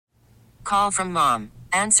call from mom.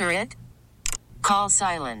 Answer it. Call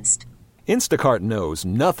silenced. Instacart knows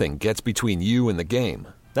nothing gets between you and the game.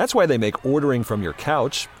 That's why they make ordering from your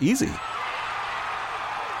couch easy.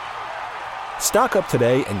 Stock up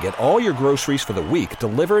today and get all your groceries for the week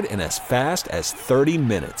delivered in as fast as 30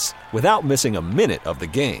 minutes without missing a minute of the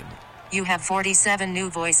game. You have 47 new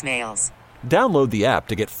voicemails. Download the app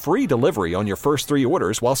to get free delivery on your first 3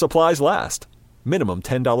 orders while supplies last. Minimum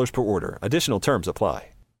 $10 per order. Additional terms apply.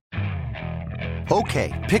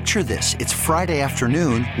 Okay, picture this. It's Friday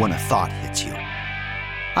afternoon when a thought hits you.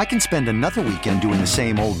 I can spend another weekend doing the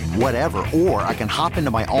same old whatever, or I can hop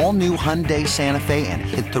into my all-new Hyundai Santa Fe and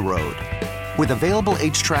hit the road. With available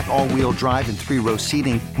H-Track all-wheel drive and 3-row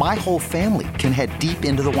seating, my whole family can head deep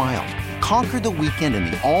into the wild. Conquer the weekend in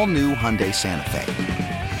the all-new Hyundai Santa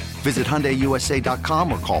Fe. Visit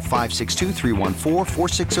HyundaiUSA.com or call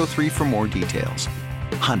 562-314-4603 for more details.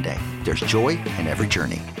 Hyundai, there's joy in every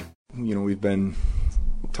journey. You know, we've been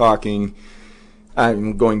talking,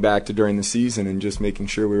 going back to during the season and just making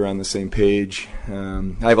sure we were on the same page.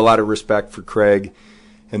 I have a lot of respect for Craig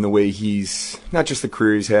and the way he's, not just the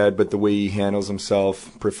career he's had, but the way he handles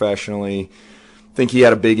himself professionally. I think he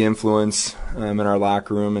had a big influence in our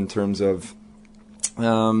locker room in terms of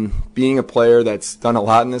being a player that's done a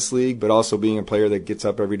lot in this league, but also being a player that gets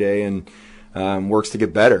up every day and works to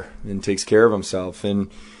get better and takes care of himself. And,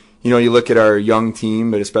 you know, you look at our young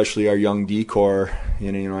team, but especially our young D-core,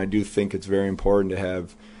 and, you know, I do think it's very important to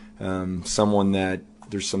have someone that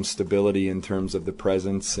there's some stability in terms of the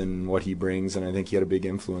presence and what he brings, and I think he had a big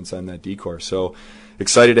influence on that D-core. So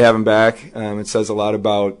excited to have him back. It says a lot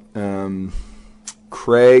about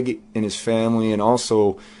Craig and his family, and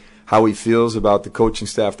also how he feels about the coaching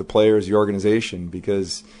staff, the players, the organization,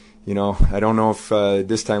 because, you know, I don't know if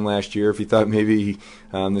this time last year if he thought maybe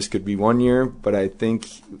this could be 1 year, but I think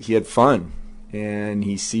he had fun and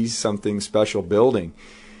he sees something special building.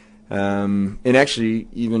 And actually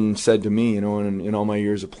even said to me, you know, in all my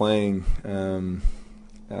years of playing,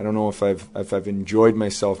 I don't know if I've enjoyed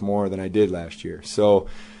myself more than I did last year. So,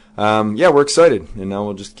 yeah, we're excited, and now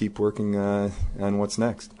we'll just keep working on what's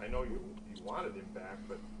next. I know you wanted him back,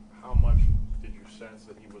 but how much did you sense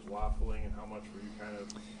that he was waffling, and how much were you kind of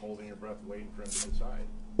holding your breath waiting for him to decide?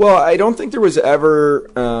 Well, I don't think there was ever,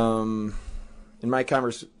 in my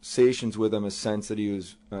conversations with him, a sense that he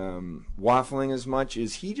was waffling as much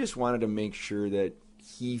as he just wanted to make sure that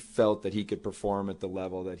he felt that he could perform at the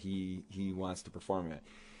level that he wants to perform at.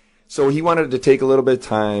 So he wanted to take a little bit of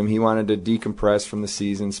time. He wanted to decompress from the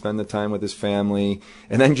season, spend the time with his family,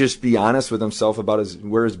 and then just be honest with himself about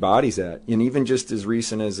where his body's at. And even just as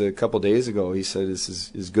recent as a couple days ago, he said this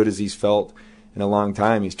is as good as he's felt in a long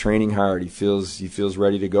time. He's training hard. He feels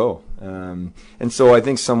ready to go. And so I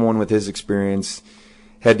think someone with his experience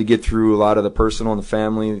had to get through a lot of the personal and the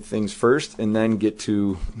family things first, and then get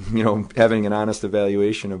to, you know, having an honest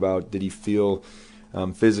evaluation about did he feel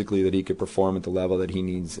physically that he could perform at the level that he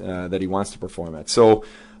needs, that he wants to perform at. So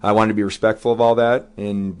I wanted to be respectful of all that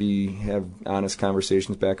and have honest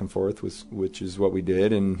conversations back and forth, which is what we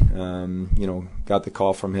did. And you know, got the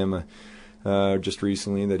call from him just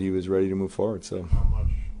recently that he was ready to move forward. So how much,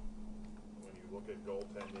 when you look at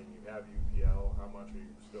goaltending, you have UPL, how much are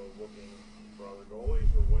you still looking for other goalies,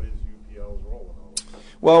 or what is UPL's role in all of this?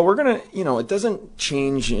 Well, we're going to, you know, it doesn't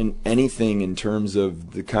change in anything in terms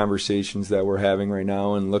of the conversations that we're having right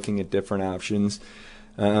now and looking at different options.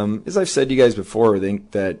 As I've said to you guys before, I think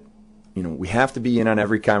that, you know, we have to be in on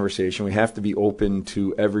every conversation. We have to be open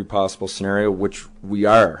to every possible scenario, which we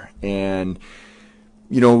are. And,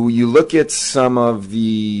 you know, you look at some of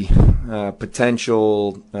the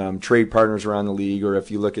potential trade partners around the league, or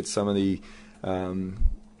if you look at some of the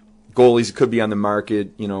goalies that could be on the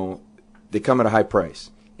market, you know, they come at a high price.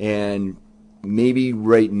 And maybe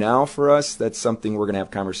right now for us, that's something we're going to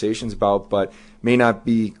have conversations about, but may not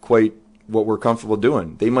be quite what we're comfortable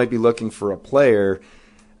doing. They might be looking for a player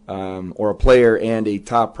or a player and a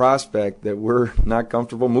top prospect that we're not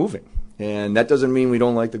comfortable moving. And that doesn't mean we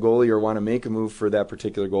don't like the goalie or want to make a move for that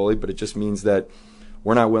particular goalie, but it just means that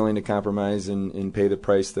we're not willing to compromise and pay the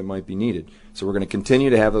price that might be needed. So we're going to continue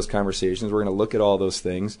to have those conversations. We're going to look at all those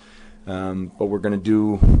things. But we're going to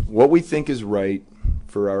do what we think is right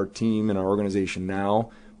for our team and our organization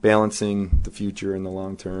now, balancing the future and the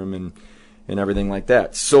long term and everything like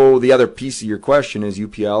that. So the other piece of your question is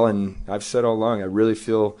UPL, and I've said all along, I really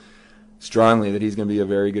feel strongly that he's going to be a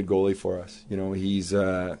very good goalie for us. You know,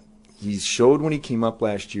 he's showed when he came up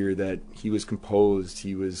last year that he was composed.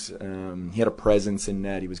 He had a presence in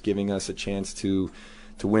net. He was giving us a chance to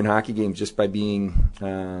win hockey games just by being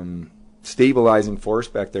stabilizing force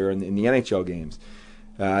back there in the NHL games.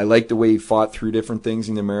 I like the way he fought through different things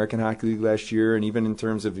in the American Hockey League last year, and even in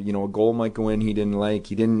terms of, a goal might go in he didn't like.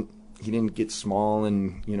 He didn't get small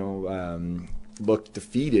and, looked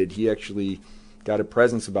defeated. He actually got a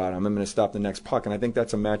presence about him. I'm going to stop the next puck, and I think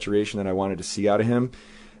that's a maturation that I wanted to see out of him.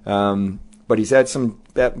 But he's had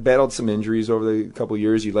battled some injuries over the couple of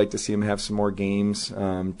years. You'd like to see him have some more games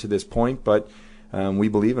to this point, but we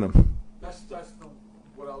believe in him. That's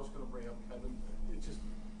what I was going to bring up, Kevin. It's just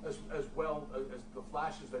as well as the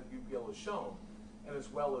flashes that UPL has shown, and as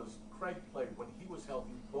well as Craig played when he was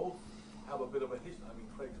healthy. Both have a bit of a history. I mean,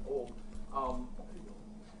 Craig's old,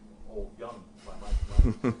 young by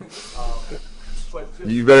my but just,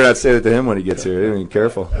 you better not say that to him when he gets here. I mean,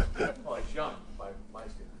 careful. Well, he's young by my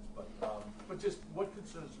standards, but just what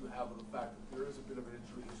concerns do you have with the fact that there is a bit of an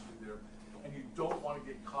injury history there, and you don't want to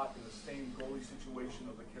get caught in the same goalie situation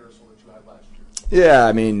of the carousel that you had last year? Yeah,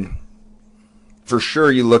 I mean, for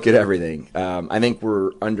sure you look at everything. I think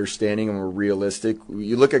we're understanding and we're realistic.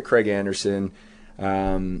 You look at Craig Anderson,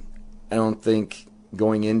 I don't think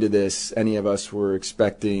going into this any of us were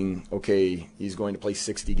expecting, okay, he's going to play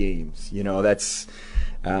 60 games. That's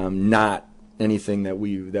not anything that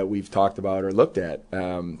we've talked about or looked at.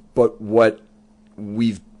 But what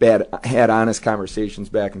we've had honest conversations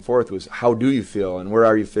back and forth was, how do you feel and where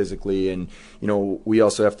are you physically? And, we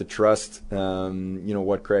also have to trust,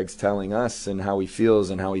 what Craig's telling us and how he feels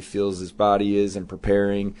his body is and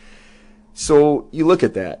preparing. So you look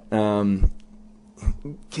at that.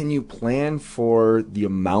 Can you plan for the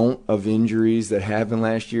amount of injuries that happened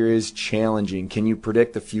last year is challenging? Can you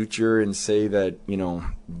predict the future and say that,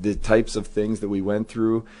 the types of things that we went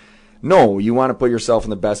through? No, you want to put yourself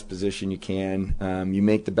in the best position you can. You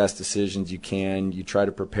make the best decisions you can. You try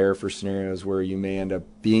to prepare for scenarios where you may end up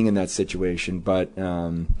being in that situation. But,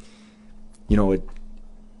 at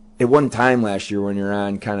one time last year when you're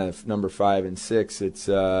on kind of number 5 and 6, it's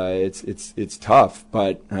tough.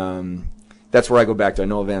 But that's where I go back to. I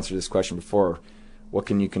know I've answered this question before. What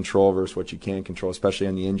can you control versus what you can't control, especially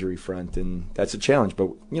on the injury front, and that's a challenge.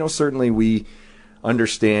 But certainly we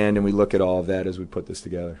understand and we look at all of that as we put this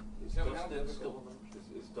together. Is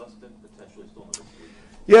Dustin potentially still in the league?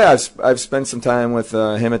 Yeah, I've spent some time with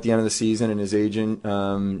him at the end of the season and his agent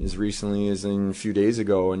as recently as a few days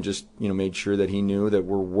ago, and just made sure that he knew that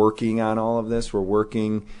we're working on all of this. We're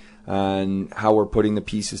working on how we're putting the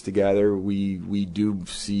pieces together. We do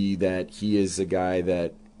see that he is a guy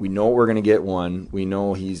that we know we're going to get one. We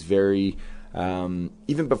know he's very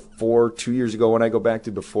even before 2 years ago, when I go back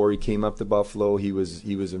to before he came up to Buffalo, he was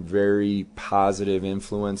a very positive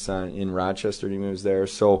influence in Rochester when he was there.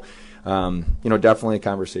 So definitely a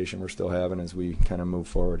conversation we're still having as we kind of move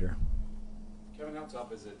forward here. Kevin, how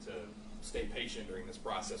tough is it to stay patient during this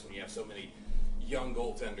process when you have so many young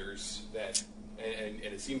goaltenders that and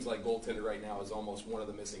it seems like goaltender right now is almost one of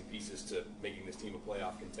the missing pieces to making this team a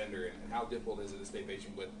playoff contender. And how difficult is it to stay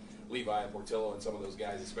patient with Levi, Portillo, and some of those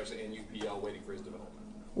guys, especially in UPL, waiting for his development?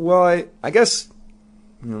 Well, I guess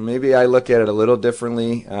maybe I look at it a little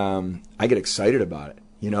differently. I get excited about it.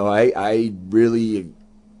 I really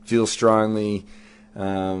feel strongly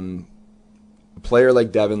a player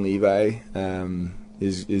like Devin Levi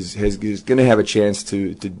is going to have a chance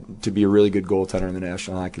to be a really good goaltender in the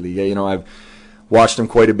National Hockey League. I've watched him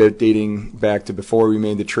quite a bit dating back to before we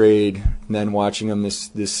made the trade, and then watching him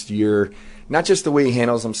this year. Not just the way he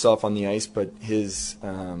handles himself on the ice, but his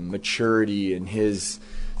maturity and his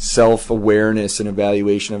self-awareness and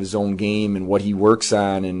evaluation of his own game and what he works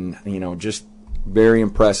on, and just very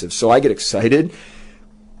impressive. So I get excited.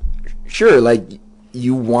 Sure,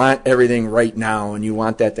 you want everything right now and you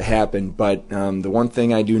want that to happen, but the one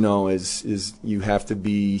thing I do know is you have to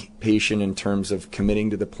be patient in terms of committing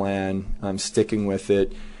to the plan, sticking with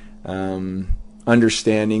it,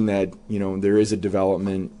 understanding that there is a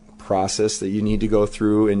development process that you need to go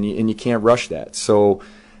through, and you can't rush that. So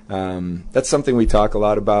that's something we talk a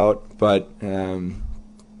lot about, but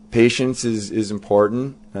patience is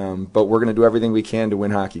important, but we're going to do everything we can to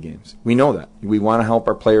win hockey games. We know that. We want to help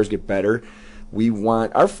our players get better. We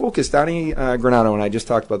want our focus. Donnie Granato and I just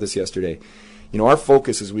talked about this yesterday. Our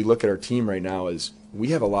focus as we look at our team right now is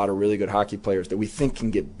we have a lot of really good hockey players that we think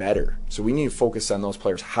can get better. So we need to focus on those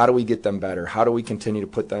players. How do we get them better? How do we continue to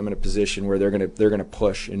put them in a position where they're gonna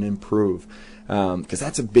push and improve? Because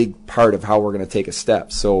that's a big part of how we're going to take a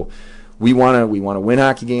step. So we want to win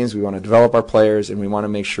hockey games. We want to develop our players, and we want to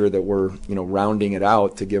make sure that we're rounding it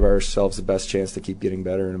out to give ourselves the best chance to keep getting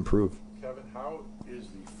better and improve. Kevin, how is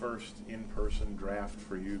the first in-person in-person draft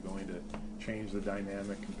for you going to change the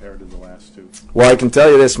dynamic compared to the last two? Well, I can tell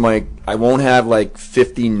you this, Mike. I won't have like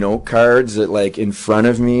 50 note cards that like in front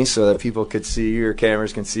of me so that people could see or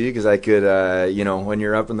cameras can see, because I could, when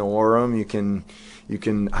you're up in the war room, you can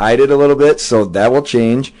hide it a little bit. So that will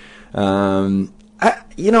change. I'm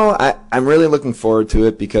really looking forward to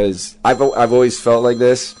it because I've always felt like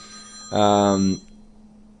this. That's fine.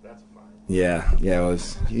 Yeah.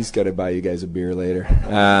 He's got to buy you guys a beer later.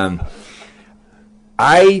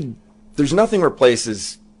 There's nothing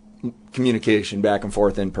replaces communication back and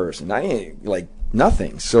forth in person. I ain't like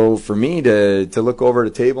nothing. So for me to look over at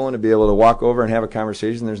a table and to be able to walk over and have a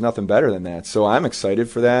conversation, there's nothing better than that. So I'm excited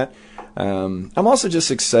for that. I'm also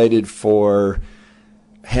just excited for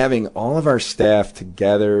having all of our staff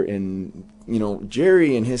together, and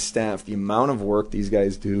Jerry and his staff, the amount of work these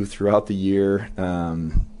guys do throughout the year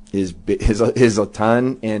is a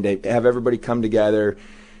ton, and to have everybody come together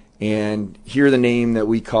and hear the name that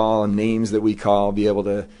we call and names that we call, be able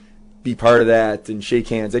to be part of that and shake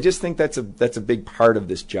hands. I just think that's a big part of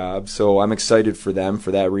this job. So I'm excited for them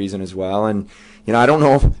for that reason as well. And I don't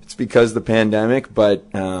know if it's because of the pandemic, but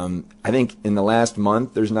I think in the last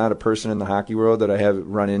month there's not a person in the hockey world that I have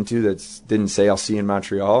run into that didn't say I'll see you in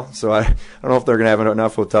Montreal. So I don't know if they're going to have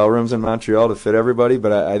enough hotel rooms in Montreal to fit everybody,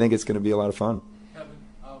 but I think it's going to be a lot of fun.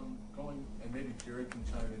 Going, and maybe Jerry can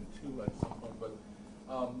chime in too at some point, but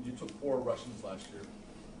you took 4 Russians last year,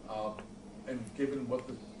 and given what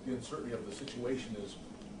the uncertainty of the situation is,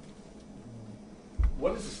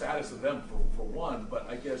 what is the status of them for one? But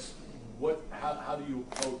I guess how do you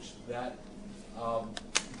approach that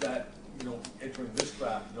entering this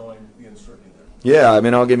draft knowing the uncertainty there? Yeah,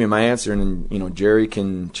 I'll give you my answer, and Jerry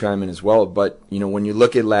can chime in as well. But when you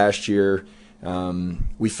look at last year,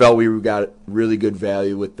 we felt we got really good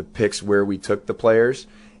value with the picks where we took the players.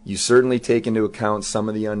 You certainly take into account some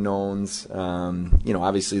of the unknowns.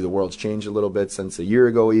 Obviously the world's changed a little bit since a year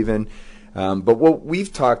ago even. But what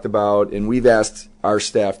we've talked about and we've asked our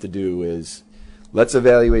staff to do is let's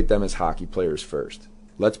evaluate them as hockey players first.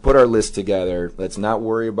 Let's put our list together. Let's not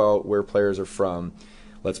worry about where players are from.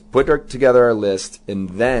 Let's put together our list, and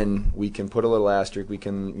then we can put a little asterisk. We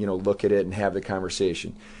can, look at it and have the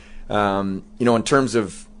conversation. In terms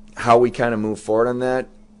of how we kind of move forward on that,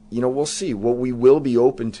 we'll see. What we will be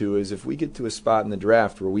open to is if we get to a spot in the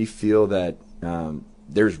draft where we feel that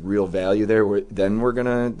there's real value there, then we're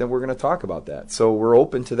gonna talk about that. So we're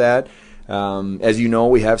open to that. As you know,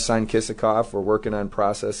 we have signed Kisakov. We're working on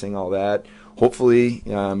processing all that. Hopefully,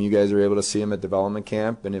 you guys are able to see him at development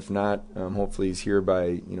camp, and if not, hopefully he's here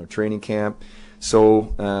by training camp.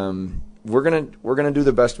 So we're gonna do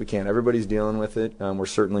the best we can. Everybody's dealing with it. We're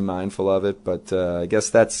certainly mindful of it, but I guess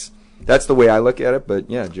that's the way I look at it. But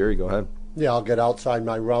yeah, Jerry, go ahead. Yeah, I'll get outside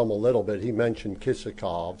my realm a little bit. He mentioned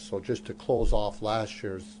Kisakov, so just to close off last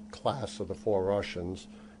year's class of the 4 Russians,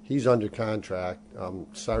 he's under contract.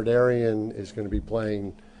 Sardarian is going to be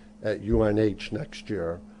playing at UNH next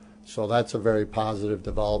year, so that's a very positive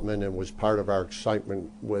development and was part of our excitement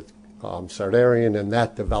with Sardarian and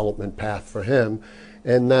that development path for him.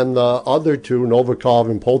 And then the other 2, Novikov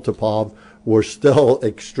and Poltapov, were still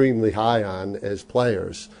extremely high on as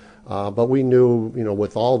players. But we knew,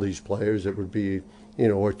 with all these players, it would be,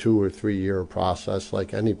 a 2 or 3 year process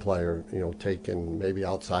like any player, taken maybe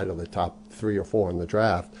outside of the top 3 or 4 in the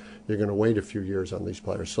draft. You're going to wait a few years on these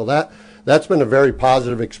players. So that's been a very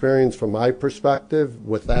positive experience from my perspective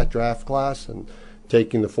with that draft class and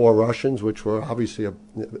taking the 4 Russians, which were obviously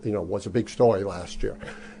was a big story last year.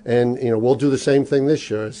 And, we'll do the same thing this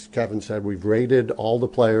year. As Kevin said, we've rated all the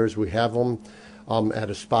players. We have them at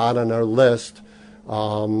a spot on our list,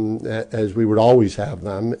 as we would always have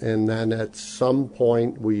them. And then at some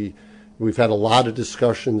point, we've had a lot of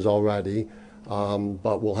discussions already,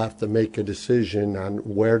 but we'll have to make a decision on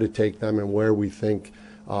where to take them and where we think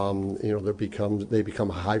they become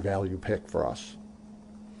a high-value pick for us.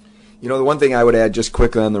 The one thing I would add just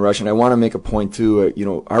quickly on the Russian, I want to make a point too.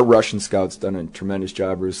 Our Russian scout's done a tremendous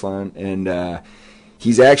job, Ruslan, and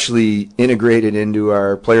he's actually integrated into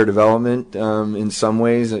our player development in some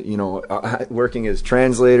ways. Working as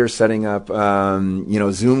translator, setting up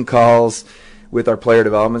Zoom calls with our player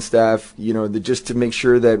development staff. Just to make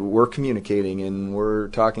sure that we're communicating and we're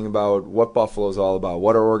talking about what Buffalo's all about,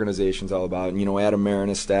 what our organization's all about. And Adam Mayer and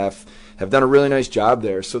his staff have done a really nice job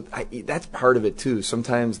there. So that's part of it too.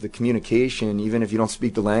 Sometimes the communication, even if you don't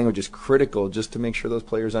speak the language, is critical just to make sure those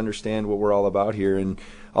players understand what we're all about here. And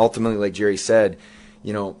ultimately, like Jerry said,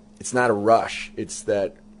 it's not a rush. It's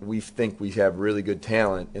that we think we have really good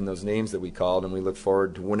talent in those names that we called, and we look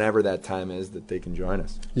forward to whenever that time is that they can join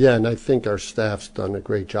us. Yeah, and I think our staff's done a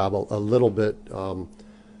great job. A little bit,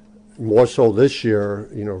 more so this year,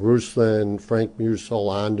 Ruslan, Frank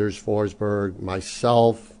Musel, Anders Forsberg,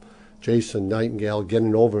 myself, Jason Nightingale,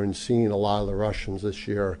 getting over and seeing a lot of the Russians this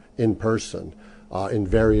year in person in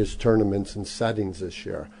various tournaments and settings this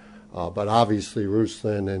year. But obviously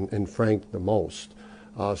Ruslan and Frank the most.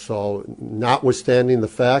 So notwithstanding the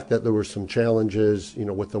fact that there were some challenges,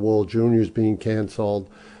 with the World Juniors being canceled,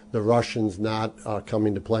 the Russians not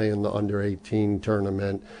coming to play in the under-18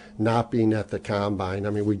 tournament, not being at the Combine. I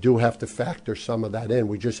mean, we do have to factor some of that in.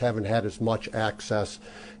 We just haven't had as much access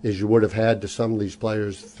as you would have had to some of these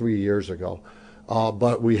players 3 years ago.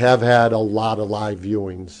 But we have had a lot of live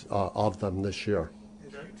viewings of them this year.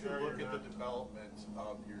 As you two look at the development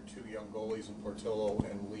of your two young goalies in Portillo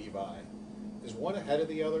and Levi, is one ahead of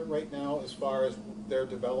the other right now as far as their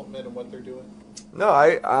development and what they're doing? No,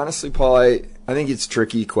 I honestly, Paul, I think it's a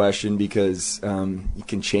tricky question because you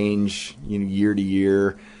can change year to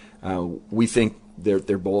year. We think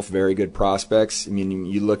they're both very good prospects. I mean,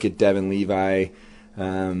 you look at Devin Levi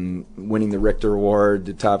winning the Richter Award,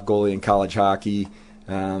 the top goalie in college hockey.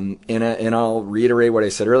 And I'll reiterate what I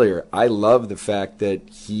said earlier. I love the fact that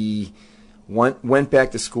he went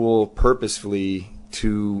back to school purposefully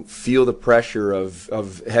to feel the pressure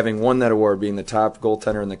of having won that award, being the top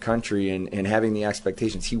goaltender in the country, and having the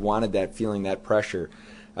expectations. He wanted that, feeling that pressure.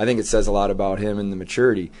 I think it says a lot about him and the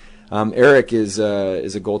maturity. Eric is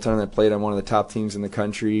a goaltender that played on one of the top teams in the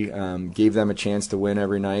country, gave them a chance to win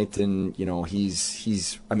every night, and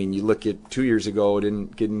he's. I mean, you look at 2 years ago,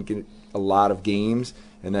 didn't get a lot of games,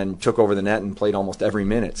 and then took over the net and played almost every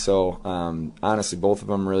minute. So honestly, both of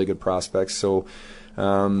them really good prospects. So.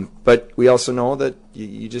 But we also know that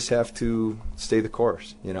you just have to stay the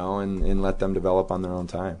course, and let them develop on their own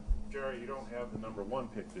time. Jerry, you don't have the number 1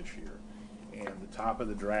 pick this year, and the top of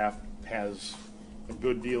the draft has a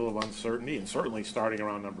good deal of uncertainty, and certainly starting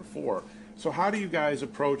around number 4. So how do you guys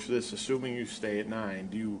approach this, assuming you stay at 9?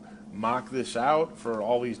 Do you mock this out for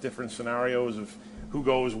all these different scenarios of who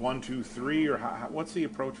goes 1, 2, 3, or what's the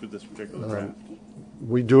approach with this particular draft?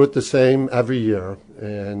 We do it the same every year,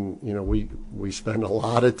 and we spend a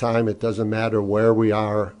lot of time. It doesn't matter where we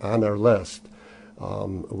are on our list.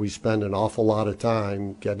 We spend an awful lot of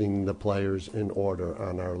time getting the players in order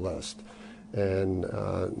on our list, and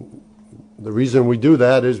the reason we do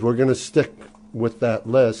that is we're going to stick with that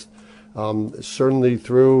list, certainly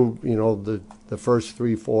through the first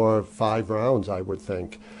 3, 4, 5 rounds, I would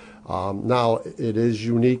think. Now it is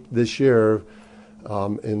unique this year.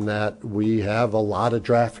 In that we have a lot of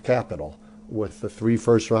draft capital with the 3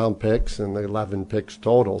 first-round picks and the 11 picks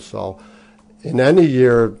total. So in any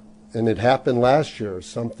year, and it happened last year,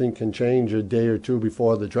 something can change a day or two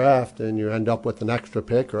before the draft and you end up with an extra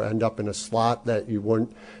pick or end up in a slot that you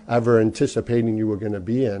weren't ever anticipating you were going to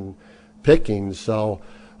be in picking. So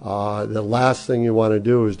the last thing you want to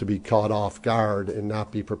do is to be caught off guard and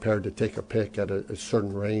not be prepared to take a pick at a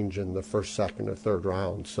certain range in the first, second, or third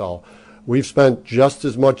round. So we've spent just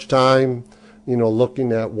as much time,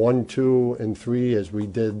 looking at 1, 2, and 3 as we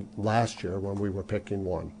did last year when we were picking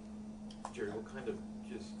 1. Jerry, what kind of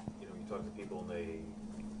you talk to people and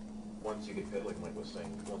once you get, like Mike was saying,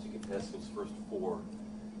 once you get past those first 4,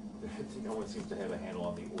 no one seems to have a handle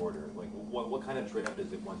on the order. Like, what kind of draft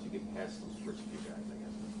is it once you get past those first few guys, I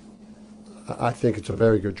guess? I think it's a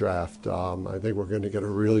very good draft. I think we're going to get a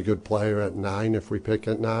really good player at 9 if we pick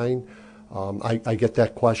at 9. I get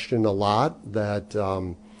that question a lot, that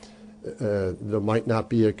there might not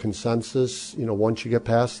be a consensus, once you get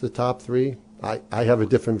past the top 3. I have a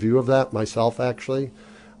different view of that myself, actually,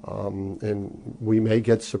 and we may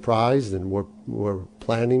get surprised, and we're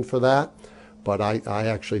planning for that. But I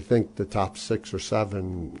actually think the top 6 or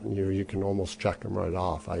 7, you can almost check them right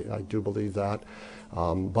off. I do believe that.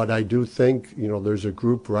 But I do think, there's a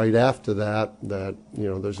group right after that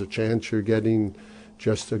there's a chance you're getting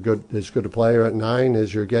just as good a player at 9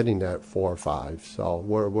 as you're getting at 4 or 5. So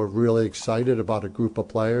we're really excited about a group of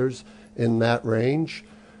players in that range.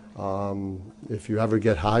 If you ever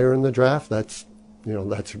get higher in the draft, that's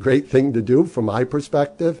a great thing to do from my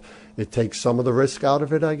perspective. It takes some of the risk out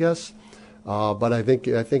of it, I guess. But I think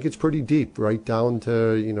it's pretty deep, right down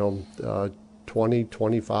to 20,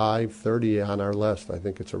 25, 30 on our list. I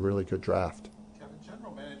think it's a really good draft. Kevin,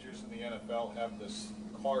 general managers in the NFL have this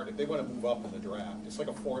card if they want to move up in the draft. It's like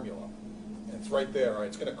a formula, and it's right there. Right?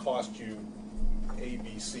 It's going to cost you A,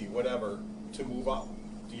 B, C, whatever to move up.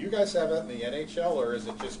 Do you guys have that in the NHL, or is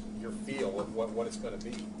it just your feel of what it's going to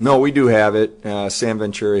be? No, we do have it. Sam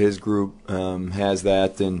Ventura, his group, has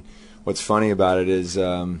that. And what's funny about it is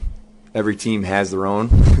every team has their own,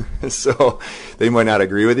 so they might not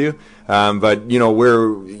agree with you. But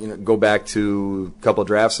go back to a couple of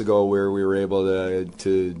drafts ago where we were able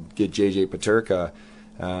to get JJ Peterka.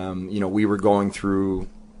 We were going through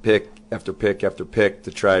pick after pick after pick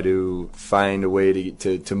to try to find a way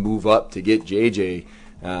to move up to get JJ.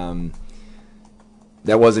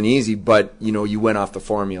 That wasn't easy, but you went off the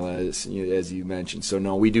formula as you mentioned. So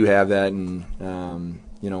no, we do have that, and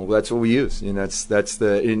that's what we use. And that's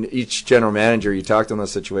in each general manager you talk to in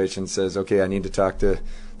those situations says, okay, I need to talk to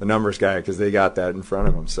the numbers guy because they got that in front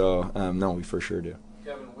of them. So no, we for sure do.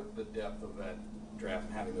 Kevin, with the depth of that draft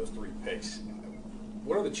and having those 3 picks,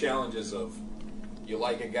 what are the challenges of you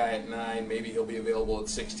like a guy at 9, maybe he'll be available at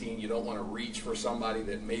 16. You don't want to reach for somebody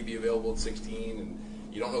that may be available at 16, and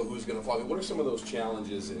you don't know who's going to fall. What are some of those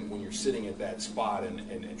challenges when you're sitting at that spot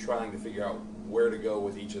and trying to figure out where to go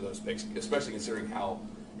with each of those picks, especially considering how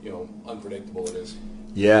unpredictable it is?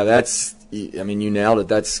 Yeah, you nailed it.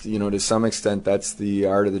 That's, to some extent, that's the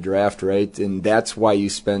art of the draft, right? And that's why you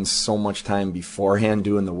spend so much time beforehand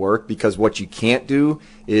doing the work, because what you can't do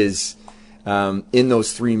is, in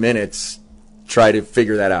those 3 minutes, try to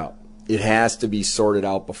figure that out. It has to be sorted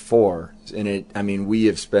out before. And we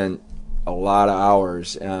have spent a lot of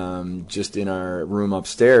hours just in our room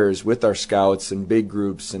upstairs with our scouts and big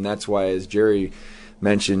groups, and that's why, as Jerry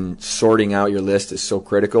mentioned, sorting out your list is so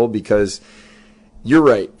critical, because you're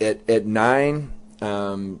right. At 9,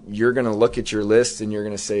 you're going to look at your list and you're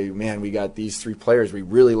going to say, man, we got these 3 players. We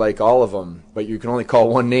really like all of them, but you can only call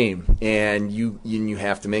one name, and you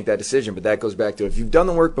have to make that decision. But that goes back to, if you've done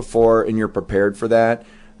the work before and you're prepared for that,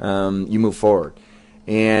 you move forward.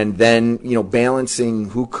 And then, balancing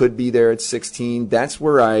who could be there at 16, that's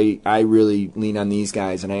where I really lean on these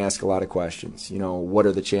guys, and I ask a lot of questions. What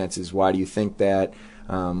are the chances? Why do you think that?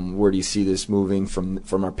 Where do you see this moving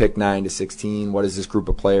from our pick 9 to 16? What is this group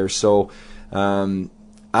of players? So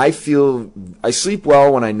I sleep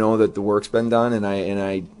well when I know that the work's been done, and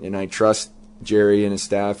I trust Jerry and his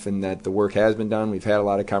staff, and that the work has been done. We've had a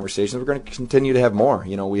lot of conversations. We're going to continue to have more.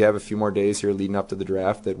 We have a few more days here leading up to the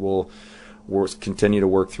draft that we'll continue to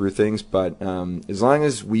work through things, but as long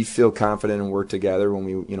as we feel confident and work together when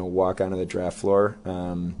we walk onto the draft floor,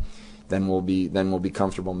 then we'll be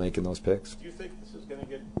comfortable making those picks. Do you think this is going to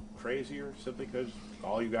get crazier simply because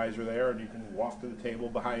all you guys are there and you can walk to the table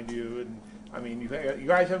behind you? And you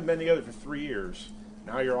guys haven't been together for 3 years.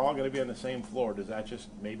 Now you're all going to be on the same floor. Does that just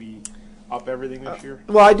maybe up everything this year?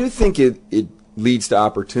 Well, I do think it leads to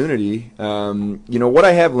opportunity. What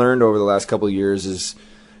I have learned over the last couple of years is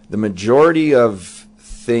the majority of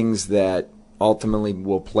things that ultimately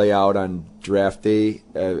will play out on draft day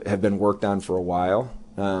have been worked on for a while.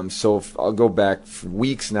 So if I'll go back for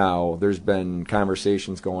weeks now, there's been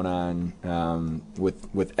conversations going on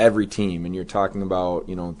with every team, and you're talking about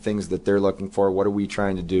things that they're looking for. What are we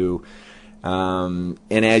trying to do? And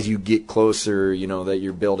as you get closer, that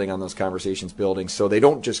you're building on those conversations, so they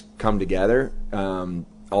don't just come together.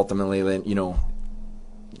 Ultimately, then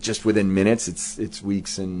just within minutes, it's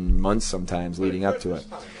weeks and months sometimes leading up to it.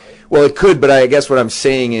 Well, it could, but I guess what I'm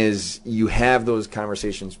saying is you have those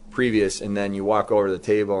conversations previous, and then you walk over to the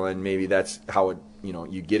table, and maybe that's how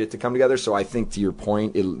you get it to come together. So I think, to your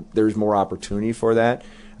point, there's more opportunity for that.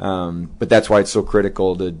 But that's why it's so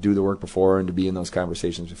critical to do the work before and to be in those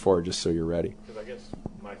conversations before, just so you're ready. Because I guess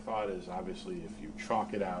my thought is, obviously, if you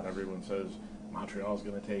chalk it out, everyone says Montreal's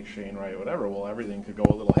going to take Shane Wright, whatever. Well, everything could go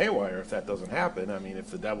a little haywire if that doesn't happen.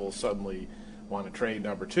 If the Devils suddenly want to trade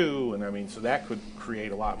number 2, and so that could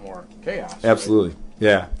create a lot more chaos. Absolutely. Right?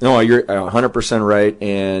 Yeah. No, you're 100% right,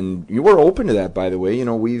 and you were open to that, by the way.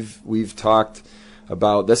 We've talked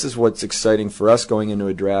about, this is what's exciting for us going into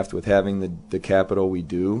a draft with having the capital we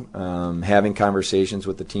do, having conversations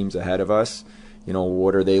with the teams ahead of us.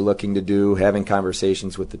 What are they looking to do? Having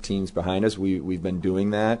conversations with the teams behind us. We've been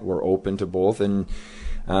doing that. We're open to both, and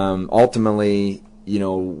ultimately,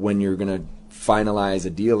 when you're going to finalize a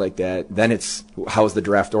deal like that, then it's how's the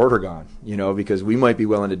draft order gone? Because we might be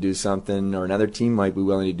willing to do something, or another team might be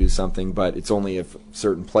willing to do something, but it's only if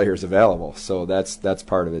certain players available. So that's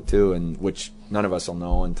part of it too, and which none of us will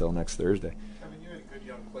know until next Thursday. You had a good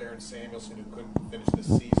young player in Samuelson who couldn't finish the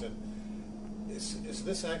season. Is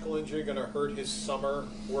this ankle injury going to hurt his summer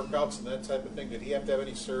workouts and that type of thing? Did he have to have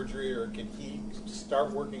any surgery, or can he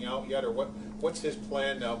start working out yet, or what's his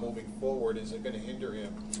plan now moving forward? Is it going to hinder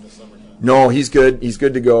him in the summertime? No, he's good. He's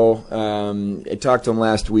good to go. I talked to him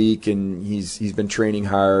last week, and he's been training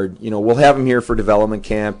hard. We'll have him here for development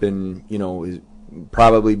camp, and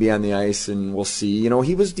probably be on the ice, and we'll see.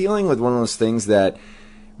 He was dealing with one of those things that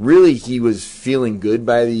really he was feeling good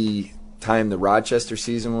by the time the Rochester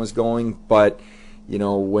season was going, but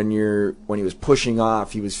when he was pushing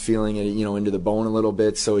off, he was feeling it, into the bone a little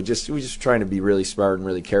bit. So we just trying to be really smart and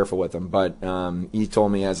really careful with him. But he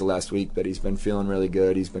told me as of last week that he's been feeling really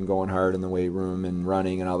good. He's been going hard in the weight room and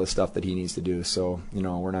running and all the stuff that he needs to do. So,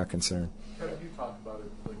 we're not concerned. Kevin, you talked about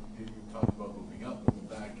it, like you talked about moving up, moving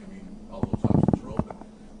back. I mean, all those options are open.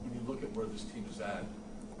 When you look at where this team is at,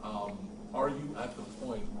 are you at the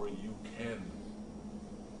point where you can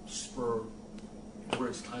spur, where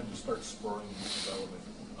it's time to start spurring this development,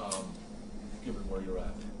 given where you're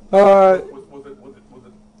at? With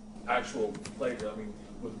an actual player,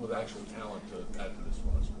 with actual talent to add to this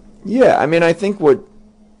roster. Yeah, I think the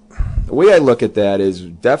way I look at that is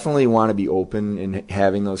definitely want to be open in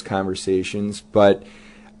having those conversations, but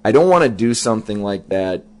I don't want to do something like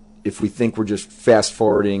that if we think we're just fast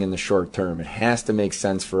forwarding in the short term. It has to make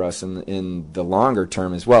sense for us in the longer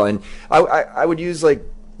term as well. And I would use, like,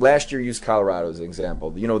 last year used Colorado as an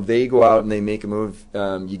example. They go out and they make a move.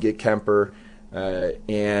 You get Kemper,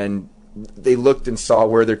 and they looked and saw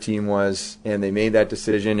where their team was, and they made that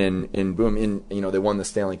decision, and boom, they won the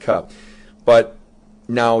Stanley Cup. But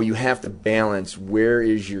now you have to balance, where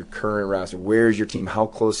is your current roster? Where is your team? How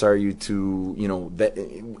close are you to, that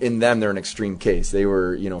in them, they're an extreme case. They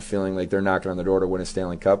were, feeling like they're knocking on the door to win a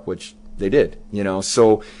Stanley Cup, which they did,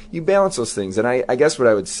 So you balance those things. And I guess what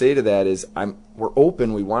I would say to that is we're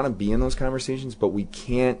open. We want to be in those conversations, but we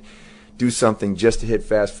can't do something just to hit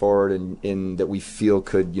fast forward and that we feel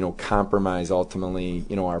could, compromise ultimately,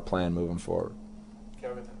 our plan moving forward.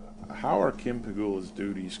 Kevin, how are Kim Pegula's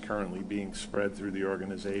duties currently being spread through the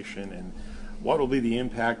organization, and what will be the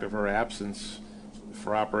impact of her absence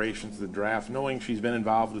for operations of the draft, knowing she's been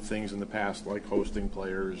involved with things in the past like hosting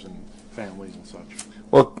players and families and such?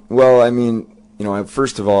 Well,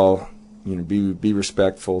 first of all, be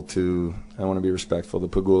respectful to. I want to be respectful to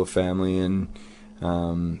the Pegula family, and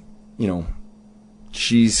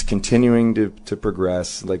she's continuing to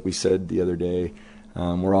progress. Like we said the other day,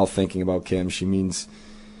 we're all thinking about Kim. She means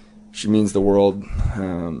the world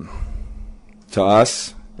to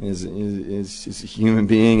us as a human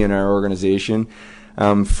being in our organization.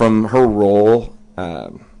 From her role,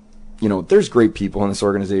 there's great people in this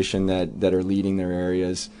organization that are leading their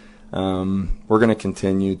areas. We're going to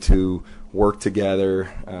continue to work together,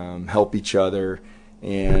 help each other,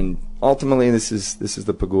 and ultimately this is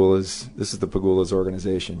the Pegula's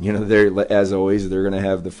organization. They're, as always, they're going to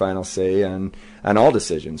have the final say on all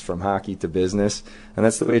decisions, from hockey to business, and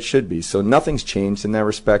that's the way it should be. So nothing's changed in that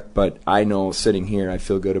respect, but I know, sitting here, I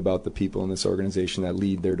feel good about the people in this organization that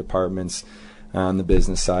lead their departments on the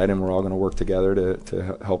business side, and we're all going to work together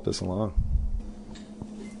to help this along.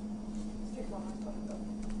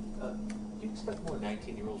 Do you expect more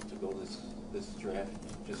 19-year-olds to go this draft,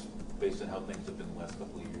 just based on how things have been the last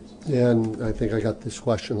couple of years? Yeah, and I think I got this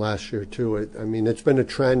question last year too. It's been a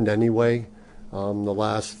trend anyway, the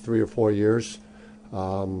last 3 or 4 years,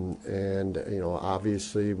 and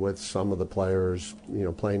obviously with some of the players,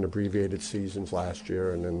 playing abbreviated seasons last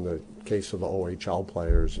year, and in the case of the OHL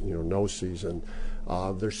players, no season.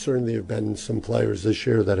 There certainly have been some players this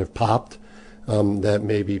year that have popped, that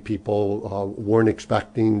maybe people weren't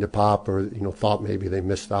expecting to pop, or thought maybe they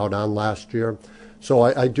missed out on last year. So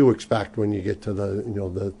I do expect when you get to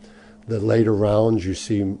the later rounds, you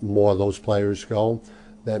see more of those players go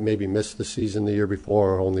that maybe missed the season the year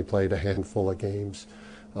before or only played a handful of games.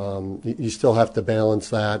 You still have to balance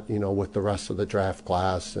that, with the rest of the draft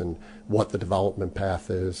class and what the development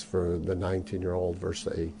path is for the 19-year-old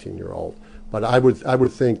versus the 18-year-old. But I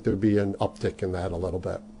would think there'd be an uptick in that a little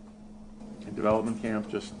bit. In development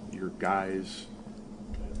camp, just your guys,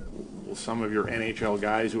 will some of your NHL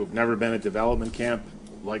guys who have never been at development camp,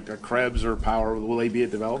 like the Krebs or Power, will they be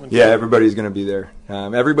at development camp? Yeah, everybody's going to be there.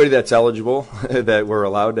 Everybody that's eligible that we're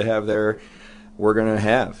allowed to have there, we're going to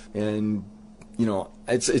have. And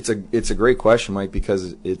it's a great question, Mike,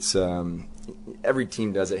 because it's every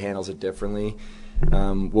team handles it differently.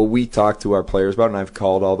 What we talk to our players about, and I've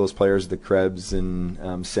called all those players, the Krebs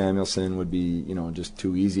and Samuelson would be, just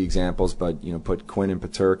two easy examples, but, put Quinn and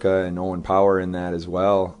Peterka and Owen Power in that as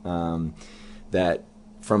well. That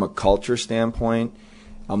from a culture standpoint,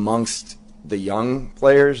 amongst the young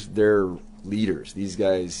players, they're leaders. These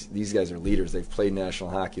guys are leaders. They've played National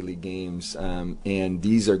Hockey League games, and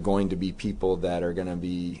these are going to be people that are going to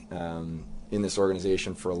be in this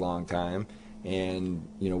organization for a long time. And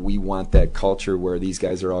we want that culture where these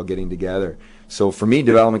guys are all getting together. So for me,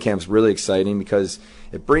 development camp is really exciting because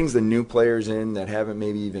it brings the new players in that haven't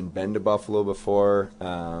maybe even been to Buffalo before.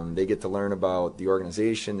 They get to learn about the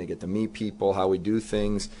organization. They get to meet people, how we do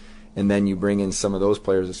things. and then you bring in some of those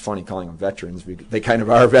players. It's funny calling them veterans. They kind of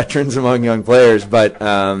are veterans among young players, but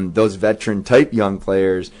those veteran-type young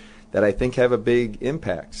players that I think have a big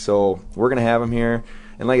impact. So we're going to have them here.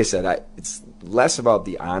 And like I said, it's less about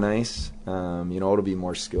the on-ice. It'll be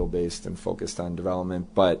more skill-based and focused on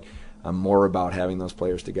development, but more about having those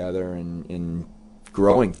players together and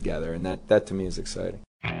growing together, and that to me is exciting.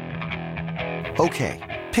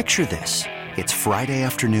 Okay, picture this. It's Friday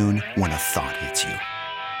afternoon when a thought hits you.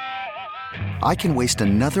 I can waste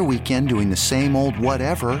another weekend doing the same old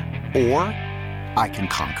whatever, or I can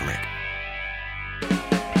conquer it.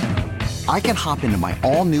 I can hop into my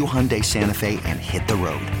all-new Hyundai Santa Fe and hit the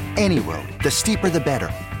road. Any road. The steeper, the better.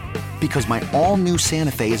 Because my all-new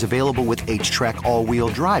Santa Fe is available with H-Track all-wheel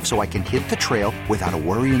drive, so I can hit the trail without a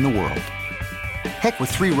worry in the world. Heck, with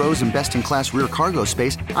 3 rows and best-in-class rear cargo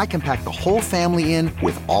space, I can pack the whole family in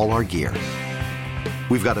with all our gear.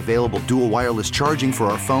 We've got available dual wireless charging for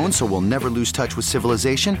our phones, so we'll never lose touch with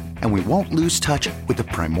civilization, and we won't lose touch with the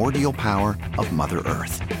primordial power of Mother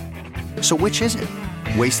Earth. So which is it?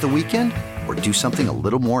 Waste the weekend or do something a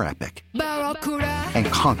little more epic? And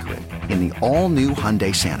conquer it in the all-new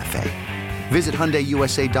Hyundai Santa Fe. Visit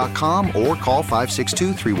HyundaiUSA.com or call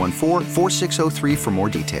 562-314-4603 for more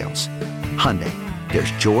details. Hyundai,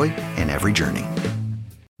 there's joy in every journey.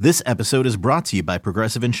 This episode is brought to you by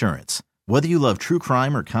Progressive Insurance. Whether you love true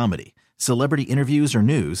crime or comedy, celebrity interviews or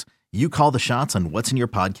news, you call the shots on what's in your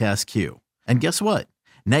podcast queue. And guess what?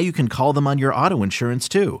 Now you can call them on your auto insurance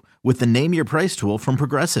too with the Name Your Price tool from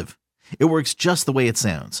Progressive. It works just the way it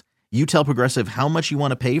sounds. You tell Progressive how much you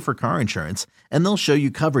want to pay for car insurance, and they'll show you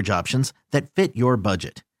coverage options that fit your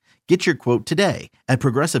budget. Get your quote today at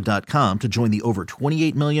Progressive.com to join the over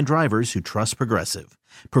 28 million drivers who trust Progressive.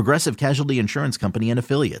 Progressive Casualty Insurance Company and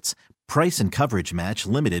Affiliates. Price and coverage match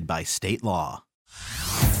limited by state law.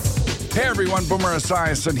 Hey everyone, Boomer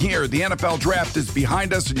Esiason here. The NFL Draft is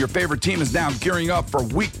behind us and your favorite team is now gearing up for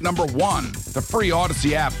week number 1. The free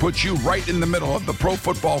Odyssey app puts you right in the middle of the pro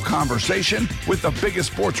football conversation with the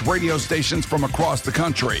biggest sports radio stations from across the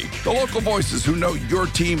country. The local voices who know your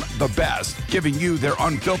team the best, giving you their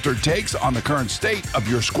unfiltered takes on the current state of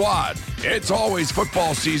your squad. It's always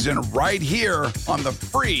football season right here on the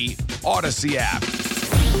free Odyssey app.